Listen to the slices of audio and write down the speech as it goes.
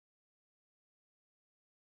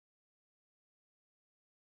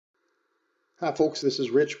Hi folks, this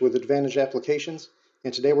is Rich with Advantage Applications,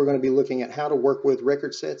 and today we're going to be looking at how to work with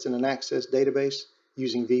record sets in an Access database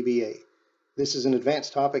using VBA. This is an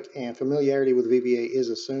advanced topic and familiarity with VBA is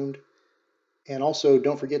assumed. And also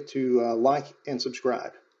don't forget to like and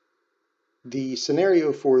subscribe. The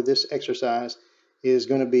scenario for this exercise is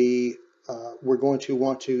going to be we're going to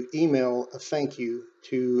want to email a thank you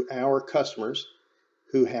to our customers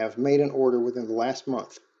who have made an order within the last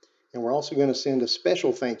month. And we're also going to send a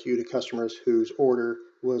special thank you to customers whose order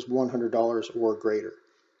was $100 or greater.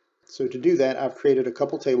 So to do that, I've created a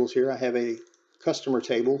couple tables here. I have a customer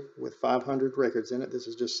table with 500 records in it. This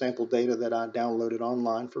is just sample data that I downloaded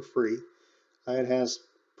online for free. It has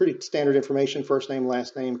pretty standard information: first name,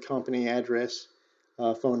 last name, company, address,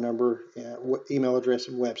 phone number, email address,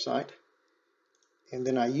 and website. And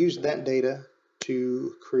then I used that data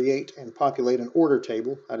to create and populate an order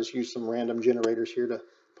table. I just used some random generators here to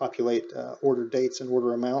populate order dates and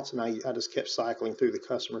order amounts, and I just kept cycling through the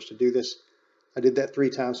customers to do this. I did that 3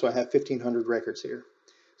 times, so I have 1,500 records here.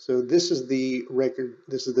 So this is the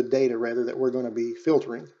data rather that we're going to be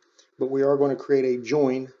filtering, but we are going to create a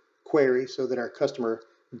join query so that our customer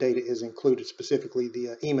data is included, specifically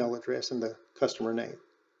the email address and the customer name.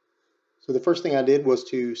 So the first thing I did was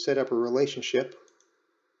to set up a relationship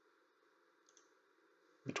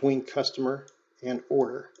between customer and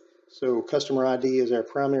order. So customer ID is our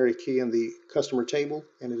primary key in the customer table,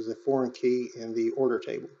 and it is a foreign key in the order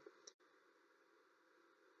table.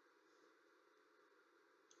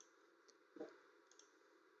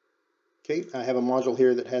 Okay, I have a module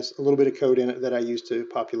here that has a little bit of code in it that I use to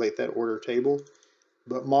populate that order table,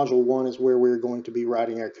 but module 1 is where we're going to be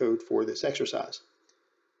writing our code for this exercise.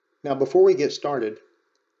 Now, before we get started,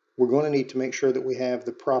 we're going to need to make sure that we have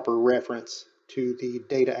the proper reference to the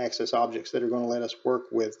data access objects that are going to let us work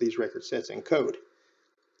with these record sets in code.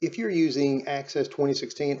 If you're using Access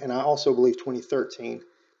 2016, and I also believe 2013,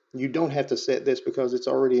 you don't have to set this because it's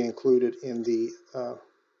already included in the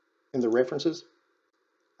references.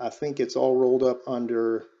 I think it's all rolled up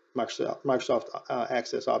under Microsoft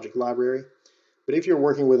Access Object Library. But if you're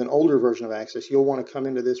working with an older version of Access, you'll want to come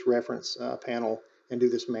into this reference panel and do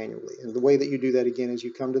this manually. And the way that you do that, again, is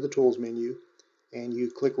you come to the Tools menu and you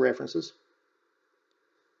click References.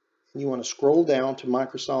 And you want to scroll down to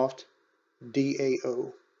Microsoft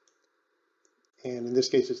DAO. And in this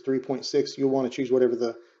case, it's 3.6. You'll want to choose whatever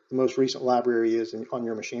the most recent library is on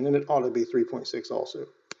your machine, and it ought to be 3.6 also.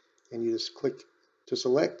 And you just click to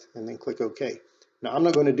select and then click OK. Now, I'm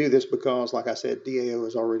not going to do this because, like I said, DAO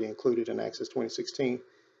is already included in Access 2016,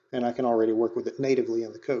 and I can already work with it natively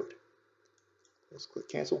in the code. Let's click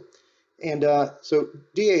Cancel. And so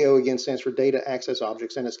DAO, again, stands for Data Access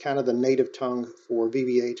Objects, and it's kind of the native tongue for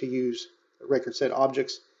VBA to use record set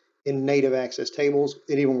objects in native access tables.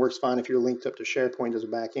 It even works fine if you're linked up to SharePoint as a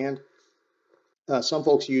back end. Some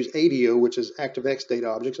folks use ADO, which is ActiveX data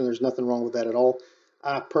objects, and there's nothing wrong with that at all.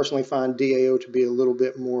 I personally find DAO to be a little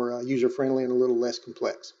bit more user-friendly and a little less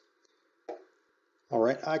complex. All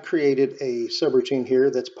right, I created a subroutine here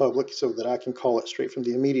that's public so that I can call it straight from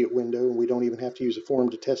the immediate window, and we don't even have to use a form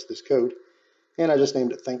to test this code. And I just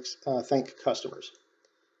named it thank customers.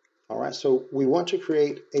 All right, so we want to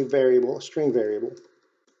create a variable, a string variable,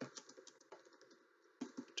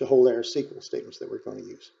 to hold our SQL statements that we're going to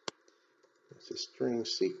use. So string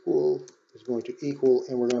SQL is going to equal,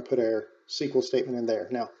 and we're going to put our SQL statement in there.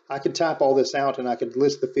 Now, I could type all this out and I could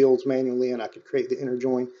list the fields manually and I could create the inner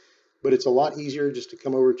join, but it's a lot easier just to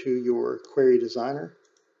come over to your query designer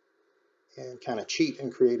and kind of cheat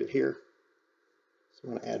and create it here. So I'm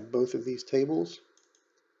going to add both of these tables.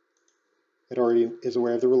 It already is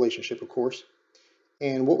aware of the relationship, of course.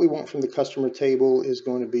 And what we want from the customer table is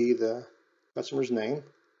going to be the customer's name,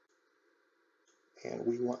 and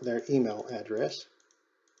we want their email address.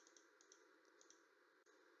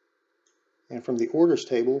 And from the orders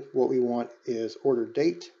table, what we want is order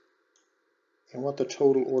date and what the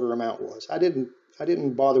total order amount was. I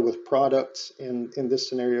didn't bother with products in this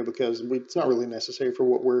scenario because it's not really necessary for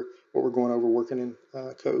what we're going over working in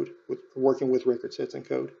working with record sets in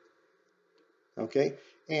code. Okay,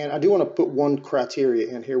 and I do want to put one criteria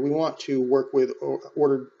in here. We want to work with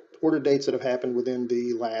order dates that have happened within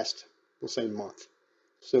the last, we'll say, month.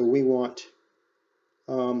 So we want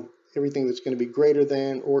everything that's going to be greater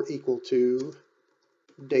than or equal to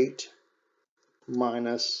date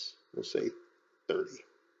minus, we'll say, 30.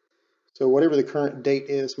 So whatever the current date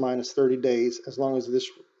is minus 30 days, as long as this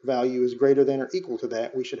value is greater than or equal to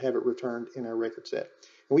that, we should have it returned in our record set.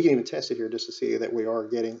 And we can even test it here just to see that we are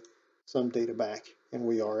getting some data back. And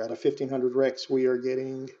we are out of 1,500 recs, we are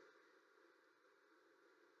getting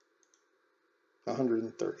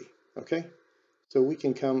 130. Okay, So we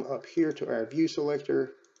can come up here to our view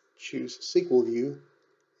selector, choose SQL view,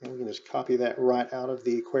 and we can just copy that right out of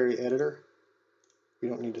the query editor. We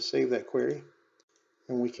don't need to save that query.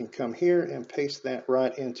 And we can come here and paste that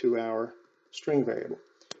right into our string variable.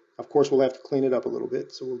 Of course, we'll have to clean it up a little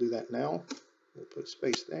bit, so we'll do that now. We'll put a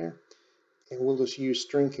space there, and we'll just use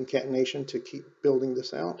string concatenation to keep building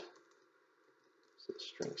this out. So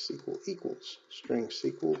string SQL equals string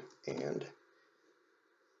SQL, and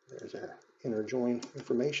there's our inner join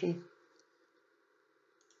information.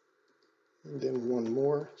 And then one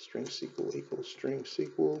more, string SQL equals string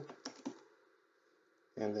SQL,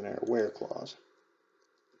 and then our where clause.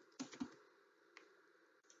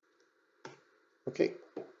 Okay,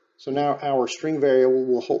 so now our string variable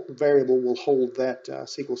will hold that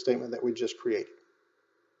SQL statement that we just created.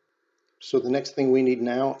 So the next thing we need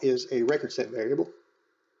now is a record set variable.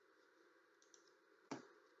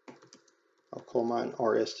 I'll call mine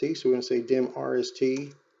RST. So we're going to say dim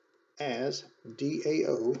RST as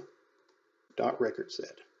DAO.recordset.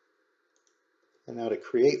 And now to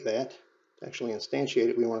create that, to actually instantiate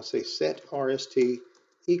it, we want to say set RST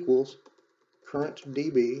equals current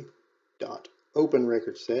DB dot open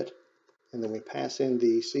record set, and then we pass in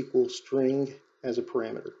the SQL string as a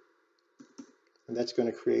parameter. And that's going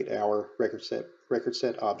to create our record set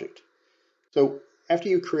object. So after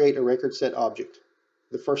you create a record set object,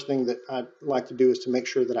 the first thing that I'd like to do is to make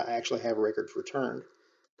sure that I actually have records returned.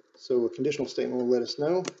 So a conditional statement will let us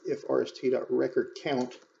know if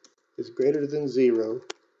rst.recordCount is greater than 0,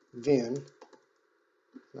 then,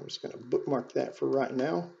 I'm just going to bookmark that for right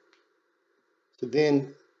now. So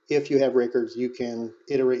then, if you have records, you can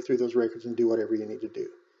iterate through those records and do whatever you need to do.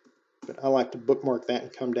 But I like to bookmark that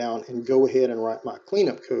and come down and go ahead and write my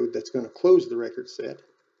cleanup code that's going to close the record set,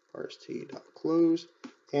 rst.close,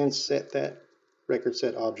 and set that record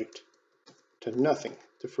set object to nothing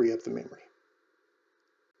to free up the memory.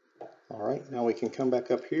 All right, now we can come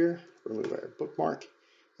back up here, remove our bookmark,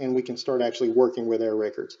 and we can start actually working with our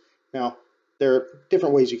records. Now, there are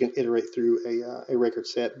different ways you can iterate through a record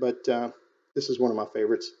set, but this is one of my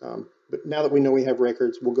favorites. But now that we know we have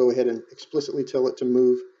records, we'll go ahead and explicitly tell it to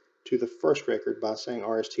move to the first record by saying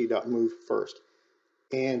rst.move first.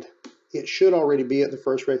 And it should already be at the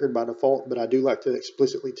first record by default, but I do like to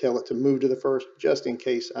explicitly tell it to move to the first, just in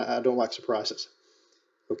case. I don't like surprises.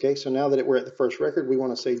 Okay, so now that we're at the first record, we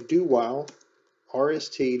want to say do while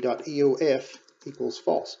rst.eof equals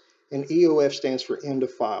false. And EOF stands for end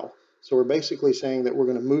of file. So we're basically saying that we're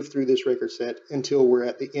going to move through this record set until we're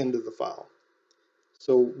at the end of the file.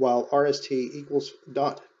 So while rst.eof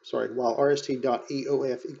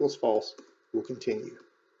equals false, we'll continue.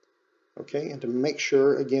 Okay, and to make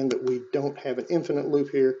sure again that we don't have an infinite loop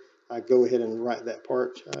here, I go ahead and write that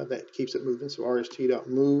part that keeps it moving. So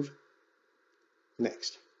rst.move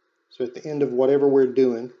next. So at the end of whatever we're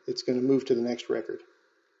doing, it's going to move to the next record.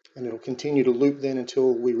 And it'll continue to loop then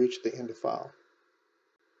until we reach the end of file.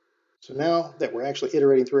 So now that we're actually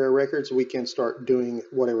iterating through our records, we can start doing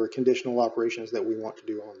whatever conditional operations that we want to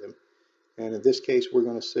do on them. And in this case, we're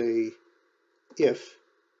going to say if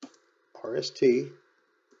rst,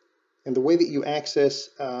 and the way that you access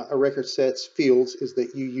a record set's fields is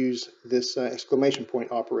that you use this exclamation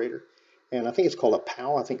point operator. And I think it's called a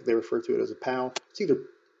POW. I think they refer to it as a POW. It's either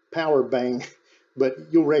POW or bang, but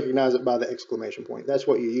you'll recognize it by the exclamation point. That's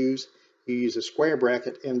what you use. You use a square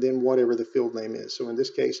bracket and then whatever the field name is. So in this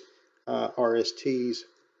case, RST's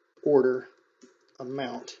order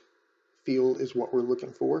amount field is what we're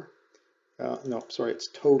looking for. No, sorry, it's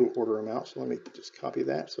total order amount. So let me just copy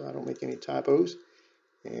that so I don't make any typos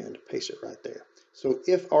and paste it right there. So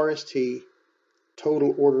if RST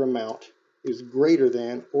total order amount is greater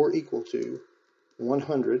than or equal to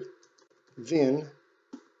 100, then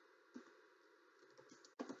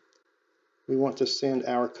we want to send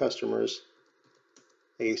our customers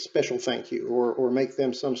a special thank you or make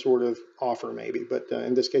them some sort of offer maybe. But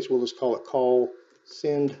in this case, we'll just call it call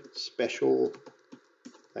send special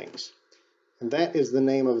thanks. And that is the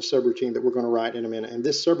name of a subroutine that we're going to write in a minute. And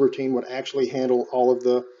this subroutine would actually handle all of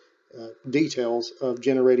the details of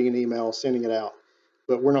generating an email, sending it out.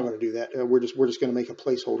 But we're not going to do that. We're just going to make a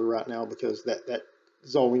placeholder right now because that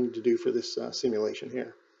is all we need to do for this simulation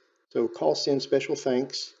here. So call send special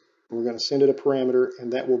thanks. And we're going to send it a parameter,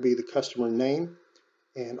 and that will be the customer name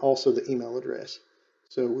and also the email address.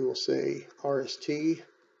 So we will say RST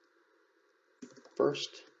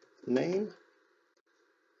first name.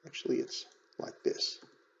 Actually, it's like this.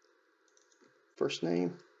 First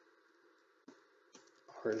name,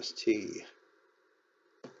 RST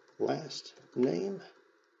last name,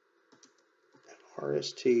 and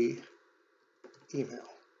RST email.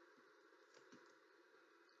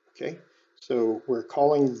 Okay, So we're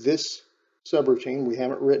calling this subroutine. We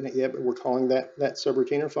haven't written it yet, but we're calling that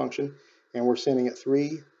subroutine or function, and we're sending it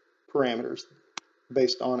 3 parameters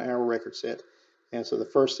based on our record set. And so the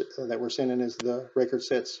first that we're sending is the record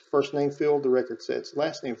set's first name field, the record set's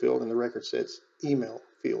last name field, and the record set's email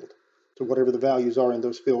field. So whatever the values are in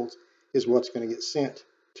those fields is what's going to get sent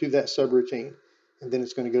to that subroutine. And then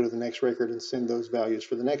it's going to go to the next record and send those values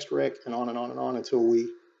for the next rec, and on and on and on until we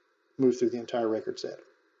move through the entire record set.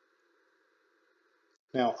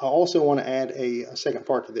 Now, I also want to add a second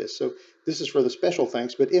part to this. So this is for the special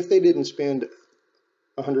thanks, but if they didn't spend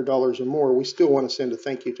 $100 or more, we still want to send a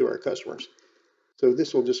thank you to our customers. So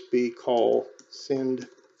this will just be call send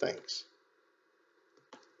thanks.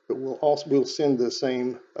 But we'll send the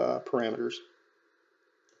same parameters.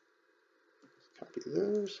 Copy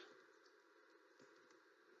those.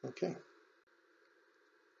 Okay.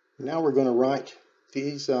 Now we're going to write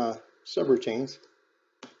these subroutines.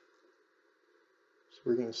 So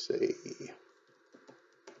we're going to say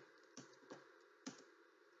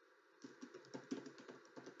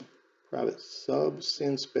private sub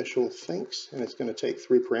send special thanks, and it's going to take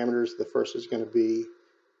 3 parameters. The first is going to be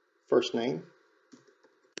first name,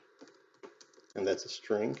 and that's a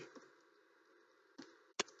string.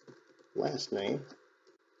 Last name,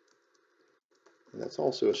 and that's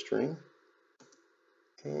also a string.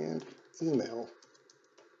 And email,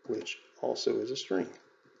 which also is a string.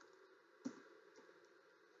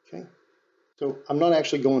 Okay, so I'm not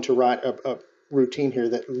actually going to write a routine here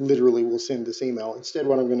that literally will send this email. Instead,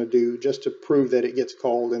 what I'm going to do, just to prove that it gets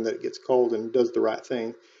called and that it gets called and does the right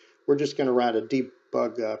thing, we're just going to write a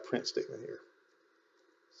debug print statement here.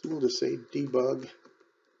 So we'll just say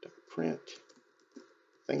debug.print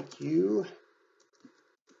thank you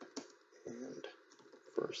and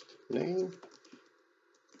first name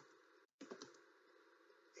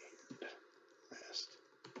and last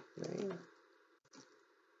name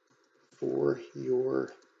for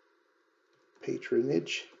your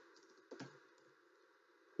patronage.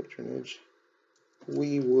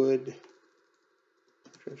 We would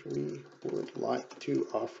like to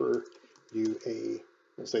offer you a,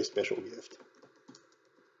 let's say, special gift.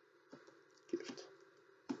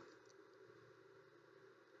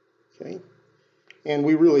 Okay, and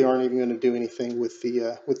we really aren't even going to do anything with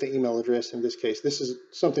the email address in this case. This is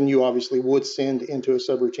something you obviously would send into a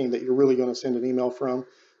subroutine that you're really going to send an email from,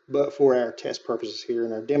 but for our test purposes here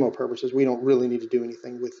and our demo purposes, we don't really need to do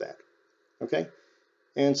anything with that. Okay,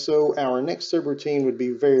 and so our next subroutine would be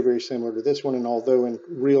very, very similar to this one, and although in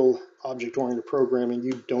real object-oriented programming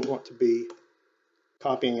you don't want to be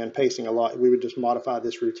copying and pasting a lot, we would just modify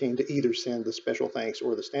this routine to either send the special thanks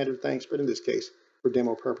or the standard thanks, but in this case, for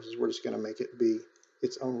demo purposes, we're just going to make it be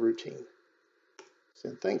its own routine.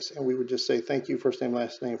 Send thanks, and we would just say thank you, first name,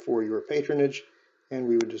 last name for your patronage, and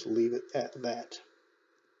we would just leave it at that.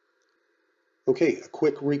 Okay, a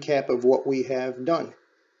quick recap of what we have done.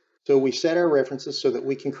 So we set our references so that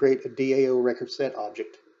we can create a DAO record set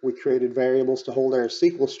object. We created variables to hold our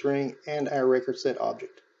SQL string and our record set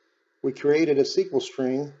object. We created a SQL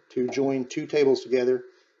string to join 2 tables together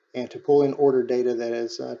and to pull in order data that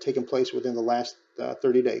has taken place within the last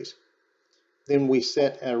 30 days. Then we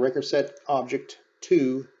set a record set object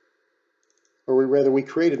to, we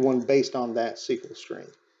created one based on that SQL string.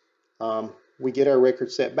 We get our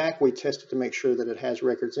record set back, we test it to make sure that it has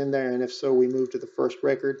records in there, and if so, we move to the first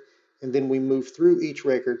record, and then we move through each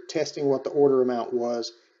record, testing what the order amount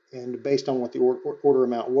was, and based on what the order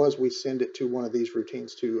amount was, we send it to one of these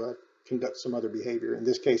routines to conduct some other behavior. In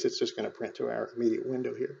this case, it's just going to print to our immediate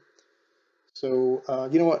window here. So,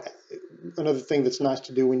 you know what, another thing that's nice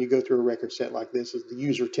to do when you go through a record set like this is the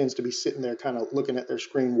user tends to be sitting there kind of looking at their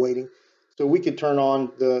screen waiting. So we could turn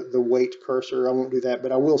on the wait cursor. I won't do that,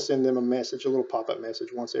 but I will send them a message, a little pop-up message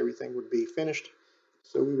once everything would be finished.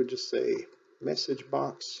 So we would just say message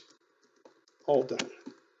box all done.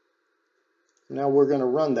 Now we're going to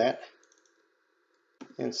run that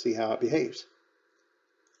and see how it behaves.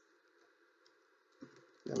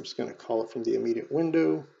 I'm just going to call it from the immediate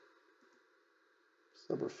window.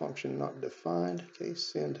 Subber function not defined. Okay,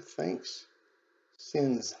 send thanks.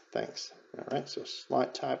 Sends thanks. All right, so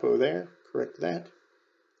slight typo there. Correct that.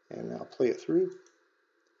 And now play it through.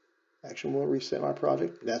 Action will reset my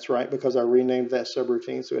project. That's right, because I renamed that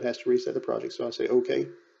subroutine, so it has to reset the project. So I say OK,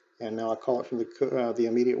 and now I call it from the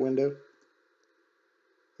immediate window.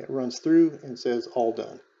 It runs through and says all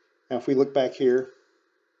done. Now if we look back here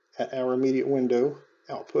at our immediate window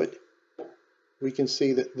output, we can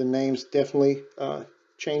see that the names definitely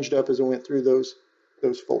changed up as I went through those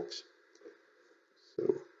folks.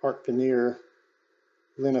 So Art Veneer,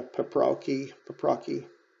 Lena Paprocki,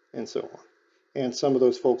 and so on. and some of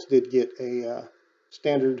those folks did get a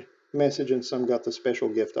standard message and some got the special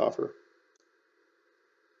gift offer.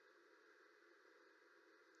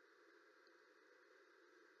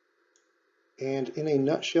 And in a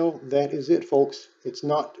nutshell, that is it, folks. It's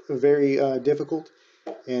not very difficult,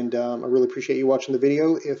 and I really appreciate you watching the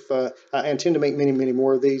video. If I intend to make many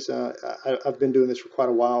more of these. I've been doing this for quite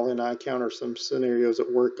a while, and I encounter some scenarios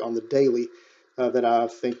at work on the daily that I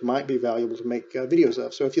think might be valuable to make videos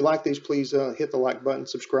of. So if you like these, please hit the like button,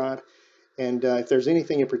 subscribe, and if there's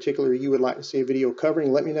anything in particular you would like to see a video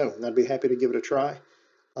covering, let me know, and I'd be happy to give it a try.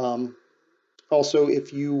 Also,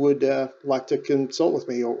 if you would like to consult with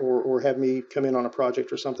me or have me come in on a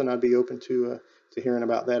project or something, I'd be open to hearing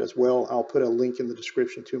about that as well. I'll put a link in the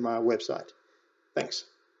description to my website. Thanks.